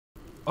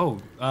Oh,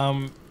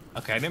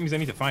 okay, that means I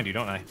need to find you,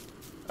 don't I?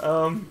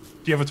 Um,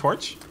 Do you have a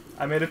torch?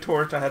 I made a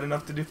torch. I had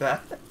enough to do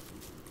that.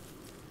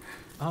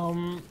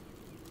 Um,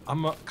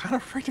 I'm kind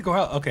of afraid to go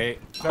out. Okay,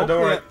 No, don't hopefully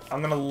worry.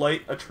 I'm gonna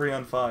light a tree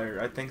on fire.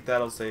 I think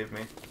that'll save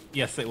me.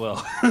 yes, it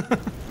will.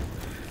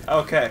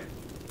 Okay.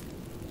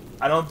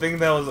 I don't think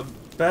that was the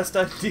best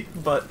idea,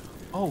 but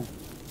Oh,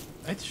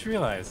 I just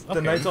realized. Okay,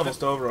 the night's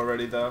almost over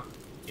already, though.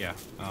 yeah,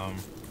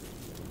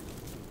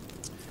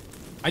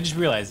 I just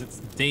realized it's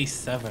day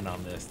 7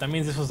 on this. That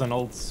means this was an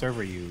old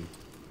server you...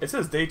 It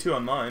says day 2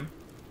 on mine.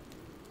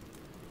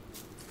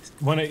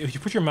 If you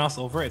put your mouse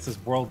over it, it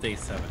says world day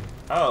 7.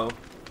 Oh.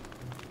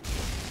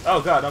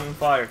 Oh god, I'm on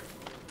fire.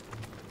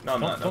 No,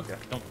 I'm not. Okay.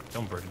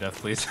 Don't burn to death,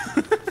 please.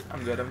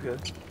 I'm good, I'm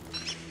good.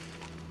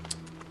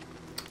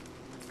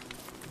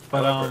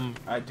 But, However,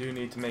 I do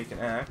need to make an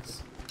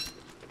axe.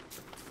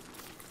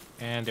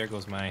 and there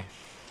goes my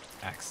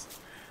axe.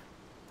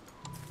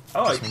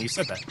 Oh, Just I when you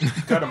said that.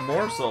 got a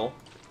morsel.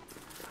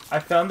 I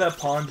found that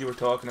pond you were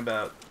talking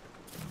about.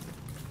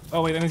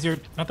 Oh, wait, that means you're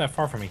not that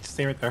far from me.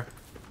 Stay right there.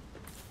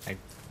 I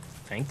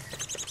think.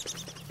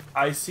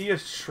 I see a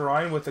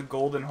shrine with a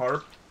golden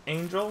harp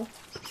angel.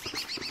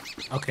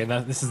 Okay,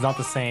 this is not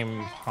the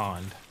same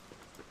pond.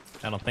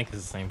 I don't think it's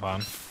the same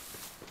pond.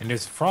 And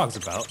there's frogs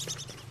about.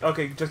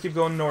 Okay, just keep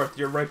going north.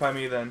 You're right by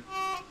me then.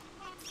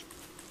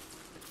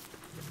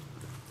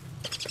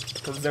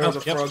 Because there was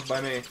a yep. frog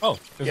by me. Oh,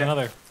 there's Yeah.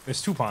 another. There's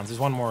 2 ponds. There's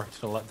one more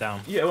to the left down.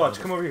 Yeah, watch.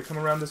 Come over here. Come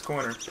around this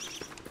corner.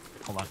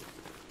 Hold on.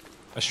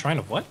 A shrine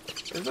of what?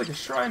 There's like a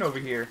shrine over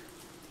here.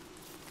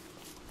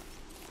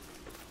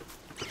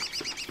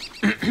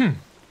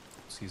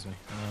 Excuse me.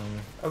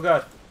 Oh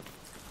god.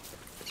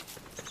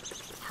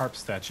 Harp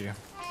statue.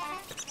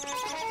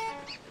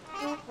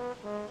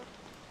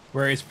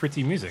 Where is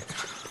pretty music?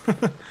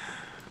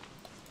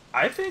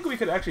 I think we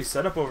could actually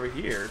set up over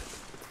here.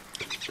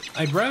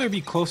 I'd rather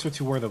be closer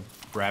to where the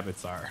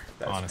rabbits are,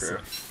 That's honestly. true.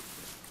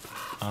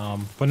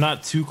 But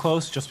not too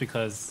close, just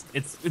because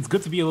it's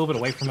good to be a little bit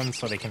away from them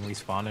so they can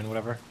respawn and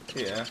whatever.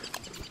 Yeah.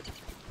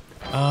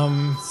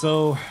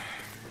 So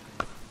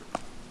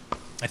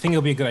I think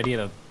it'll be a good idea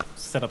to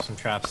set up some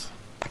traps.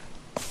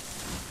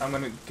 I'm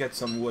gonna get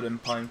some wood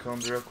and pine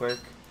cones real quick.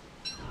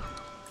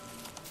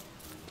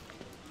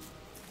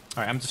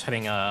 All right, I'm just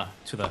heading to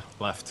the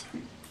left,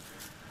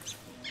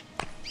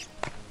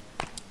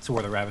 to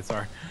where the rabbits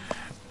are.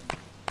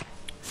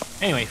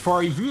 Anyway, for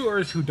our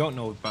viewers who don't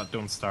know about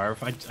Don't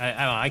Starve, I don't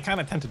know, I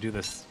kind of tend to do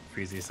this,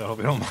 Freezie, so I hope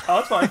you don't mind. Oh,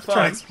 it's fine, it's Try to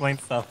fine. explain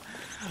stuff.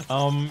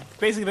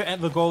 Basically,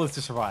 the goal is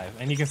to survive,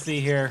 and you can see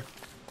here,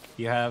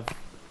 you have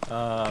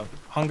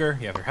hunger,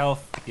 you have your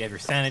health, you have your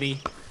sanity.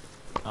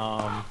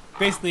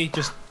 Basically,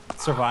 just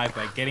survive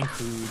by getting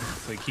food,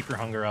 so you keep your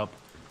hunger up.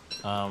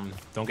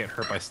 Don't get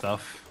hurt by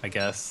stuff, I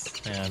guess,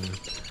 and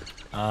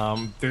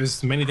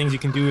there's many things you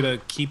can do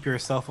to keep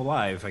yourself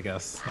alive, I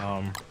guess.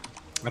 I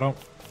don't...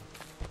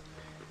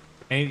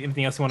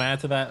 Anything else you want to add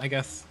to that, I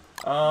guess?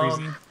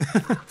 I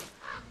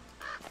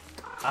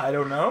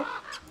don't know.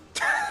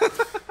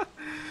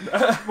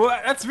 Well,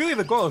 that's really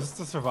the goal, is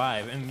to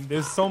survive, and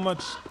there's so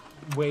much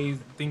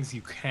things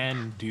you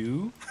can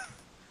do.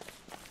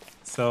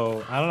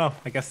 So, I don't know,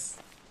 I guess...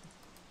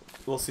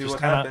 We'll see Just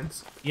what kinda-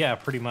 happens. Yeah,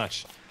 pretty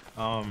much.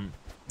 Alright,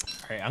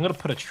 I'm gonna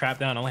put a trap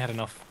down. I only had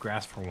enough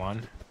grass for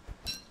one.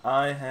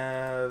 I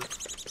have...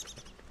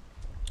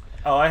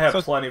 Oh, I have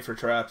So- plenty for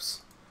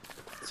traps.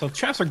 So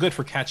traps are good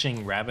for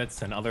catching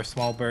rabbits and other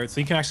small birds,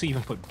 so you can actually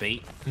even put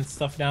bait and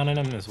stuff down in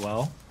them as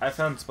well. I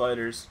found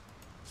spiders.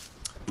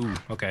 Ooh,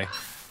 okay. Like,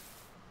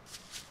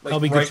 That'll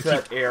be good right to to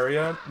that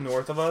area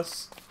north of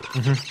us.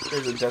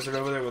 There's a desert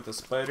over there with a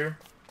spider.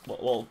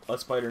 Well, a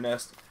spider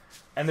nest.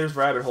 And there's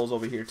rabbit holes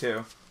over here,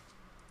 too.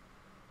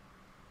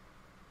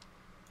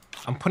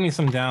 I'm putting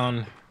some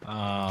down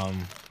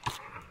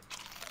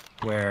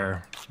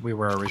where we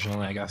were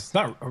originally, I guess.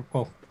 Not,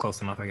 well,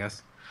 close enough, I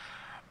guess.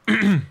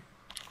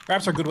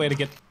 Traps are a good way to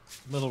get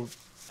little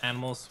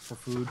animals for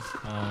food.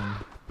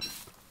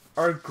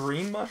 Are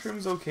green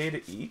mushrooms okay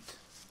to eat?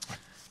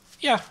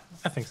 Yeah,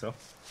 I think so.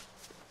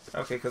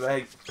 Okay, because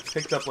I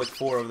picked up like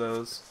 4 of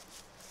those.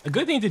 A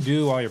good thing to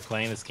do while you're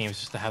playing this game is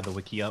just to have the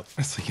wiki up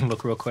so you can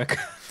look real quick.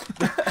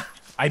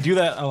 I do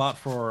that a lot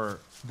for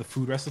the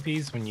food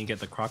recipes when you get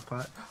the crock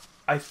pot.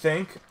 I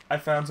think I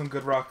found some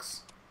good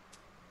rocks.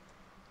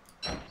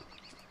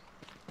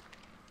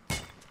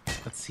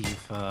 Let's see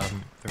if the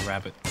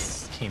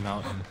rabbits came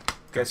out and...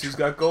 Guess who's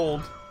got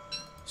gold?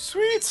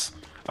 Sweets!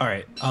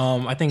 Alright,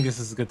 I think this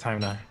is a good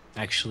time to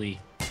actually...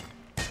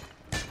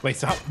 Wait,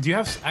 so do you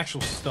have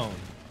actual stone?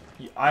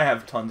 I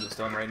have tons of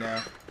stone right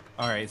now.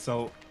 Alright,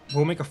 so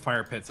we'll make a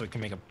fire pit so we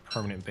can make a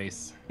permanent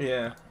base.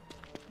 Yeah.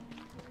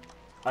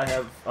 I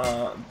have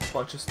a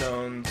bunch of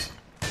stones.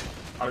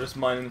 I'm just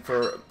mining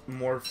for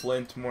more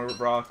flint, more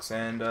rocks,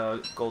 and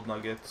gold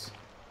nuggets.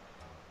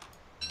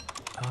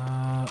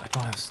 I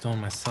don't have stone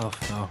myself,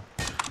 though.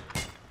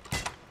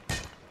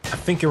 I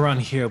think around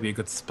here will be a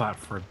good spot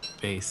for a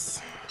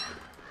base.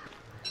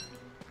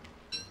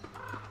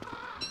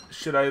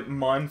 Should I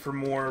mine for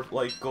more,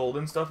 like, gold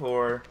and stuff,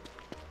 or...?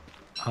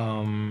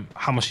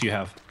 How much do you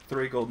have?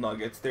 3 gold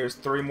nuggets. There's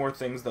 3 more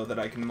things though that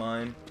I can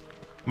mine.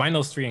 Mine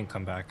those 3 and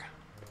come back.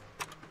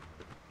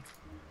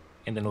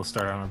 And then we'll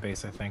start on our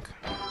base, I think.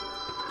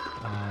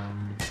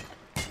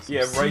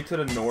 Yeah, right to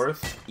the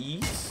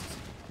northeast,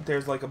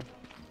 there's like a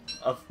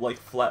like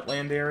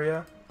flatland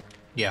area.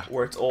 Yeah.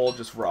 Where it's all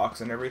just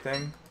rocks and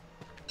everything.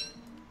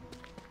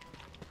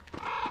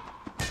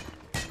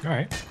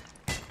 Alright.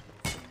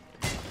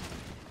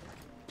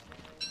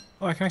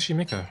 Oh, I can actually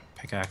make a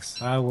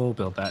pickaxe. I will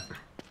build that.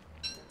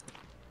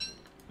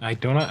 I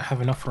do not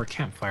have enough for a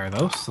campfire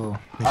though, so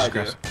let's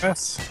grab some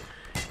chests.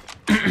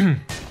 I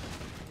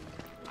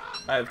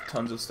have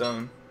tons of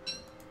stone.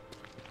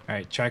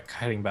 Alright, check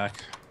heading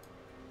back.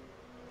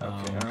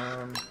 Okay,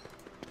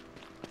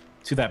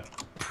 to that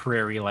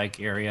prairie-like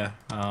area,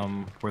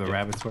 where the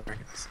rabbits were, I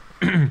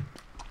guess.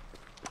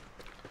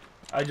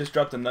 I just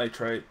dropped a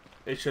nitrite.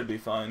 It should be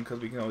fine,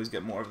 because we can always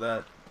get more of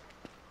that.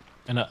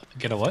 And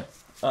get a what?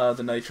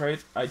 The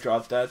nitrite. I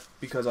dropped that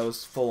because I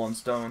was full on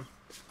stone.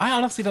 I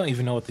honestly don't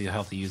even know what the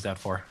hell to use that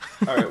for.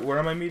 Alright, where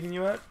am I meeting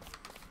you at?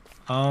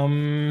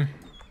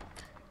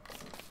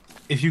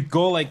 If you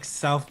go, like,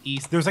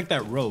 southeast, there's, like,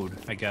 that road,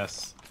 I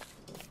guess.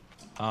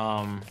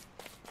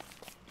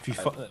 If you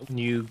when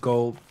you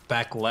go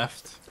back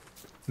left,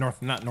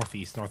 not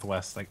northeast,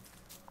 northwest, like,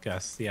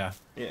 guess, yeah.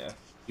 Yeah.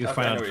 You'll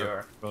find out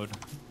the road.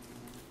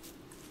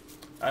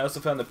 I also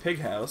found the pig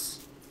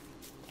house.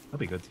 That'll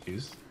be good to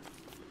use.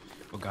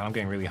 Oh god, I'm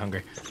getting really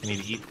hungry. I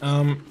need to eat.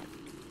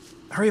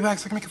 Hurry back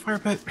so I can make a fire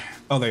pit.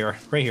 Oh, there you are.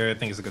 Right here, I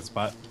think is a good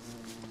spot.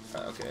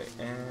 Okay,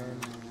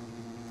 and...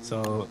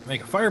 So,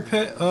 make a fire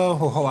pit. Oh,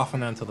 we'll hold off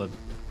on that until the...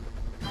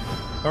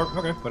 Oh,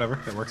 okay, whatever.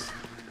 That works.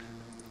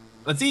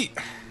 Let's eat!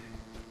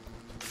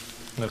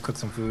 I'm gonna cook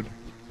some food.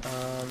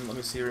 Let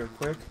me see real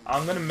quick.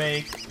 I'm gonna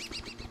make...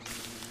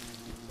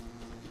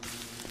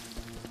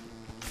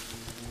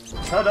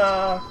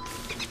 Ta-da!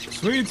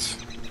 Sweet!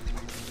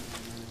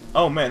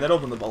 Oh man, that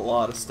opened up a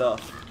lot of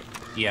stuff.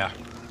 Yeah.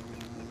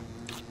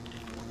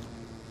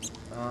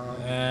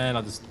 And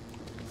I'll just...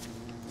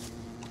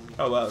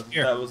 Oh wow,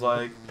 Here. that was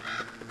like...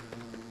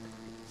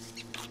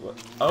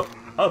 What? Oh,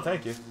 oh,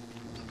 thank you.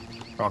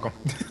 Welcome.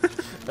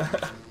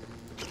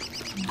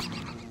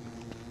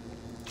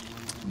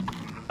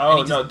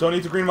 Oh no, don't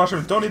eat the green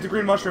mushrooms, don't eat the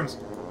green mushrooms!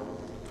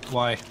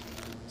 Why?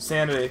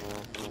 Sanity.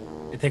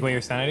 It take away your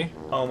sanity?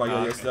 Oh my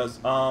god, yes okay.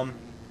 it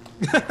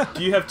does.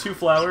 Do you have 2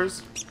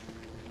 flowers?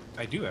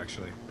 I do,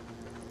 actually.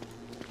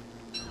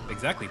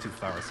 Exactly 2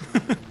 flowers.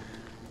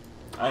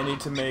 I need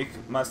to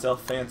make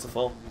myself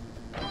fanciful.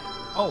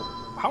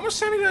 Oh, how much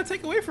sanity did I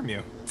take away from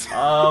you?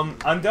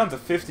 I'm down to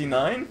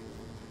 59.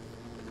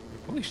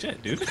 Holy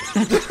shit, dude.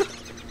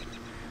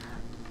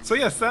 So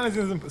yeah, sanity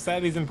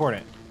is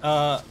important.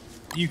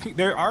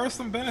 There are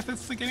some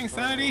benefits to getting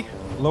sanity.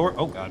 Lower.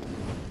 Oh god.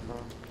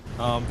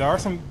 There are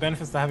some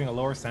benefits to having a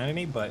lower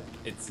sanity, but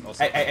it's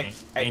also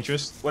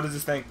dangerous. What is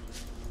this thing?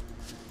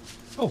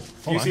 Oh,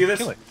 Do you see this?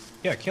 Kill it.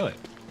 Yeah, kill it.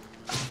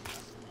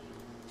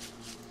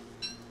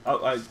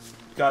 Oh, I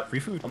got Free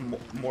food. a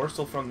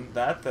morsel from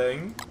that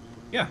thing.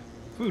 Yeah,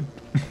 food.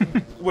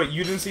 Wait,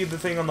 you didn't see the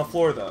thing on the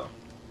floor though.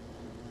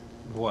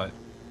 What?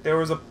 There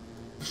was a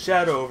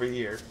shadow over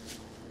here.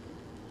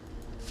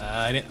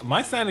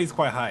 My sanity is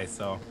quite high,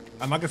 so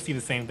I'm not gonna see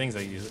the same things I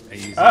use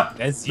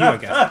as you, I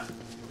guess.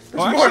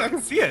 Oh, actually, more. I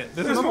can see it.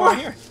 There's another more. one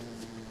here.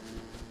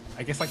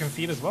 I guess I can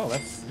see it as well.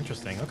 That's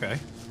interesting. Okay.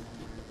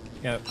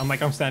 Yeah,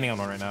 I'm standing on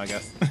one right now, I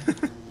guess.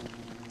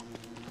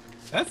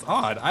 That's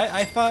odd.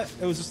 I thought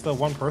it was just a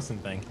one-person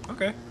thing.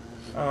 Okay.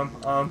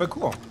 But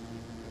cool.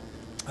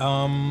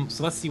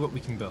 So let's see what we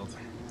can build.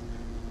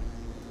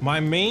 My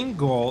main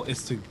goal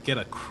is to get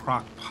a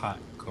crock pot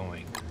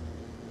going.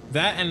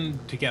 That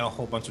and to get a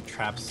whole bunch of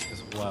traps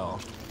as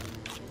well.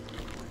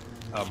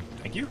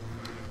 Thank you.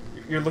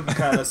 You're looking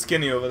kind of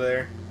skinny over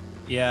there.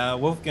 Yeah,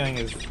 Wolfgang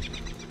is...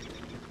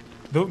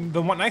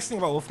 The one nice thing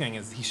about Wolfgang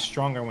is he's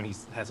stronger when he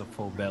has a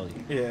full belly.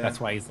 Yeah. That's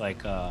why he's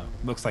like,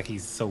 looks like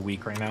he's so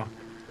weak right now.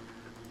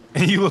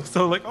 And you look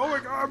so like, oh my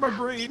god, my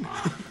brain!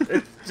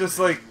 It's just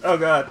like, oh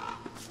god.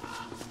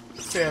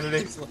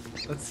 Sanity.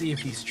 Let's see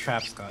if these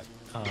traps got...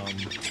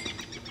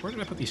 where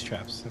did I put these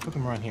traps? I put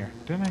them around here,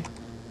 didn't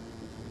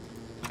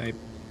I?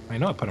 I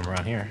know I put them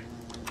around here.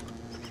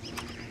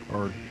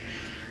 Or...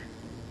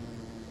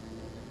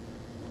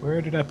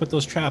 Where did I put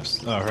those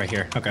traps? Oh, right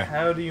here. Okay.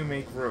 How do you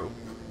make rope?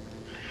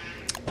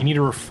 You need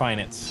to refine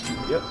it.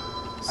 Yep.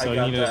 So I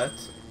got you need that.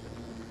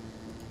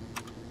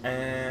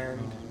 And...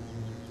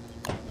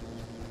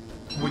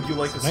 Would you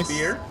like a Nice.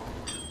 spear?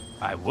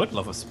 I would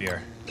love a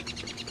spear.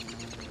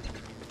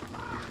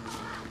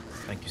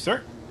 Thank you,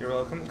 sir. You're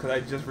welcome, because I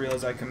just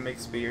realized I can make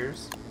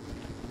spears.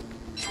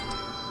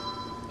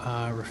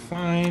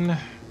 Refine.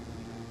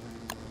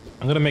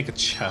 I'm gonna make a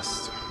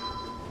chest.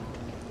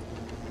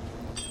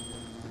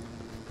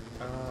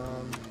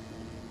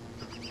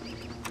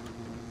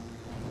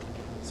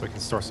 So I can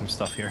store some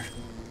stuff here.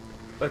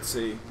 Let's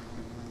see.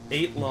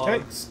 8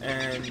 logs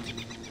and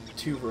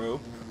 2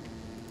 rope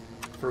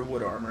for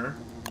wood armor.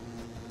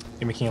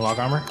 You're making a log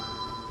armor?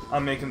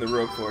 I'm making the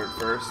rope for it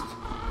first.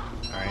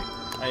 All right.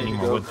 I need to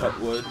more go wood, though. cut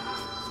wood.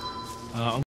 I'm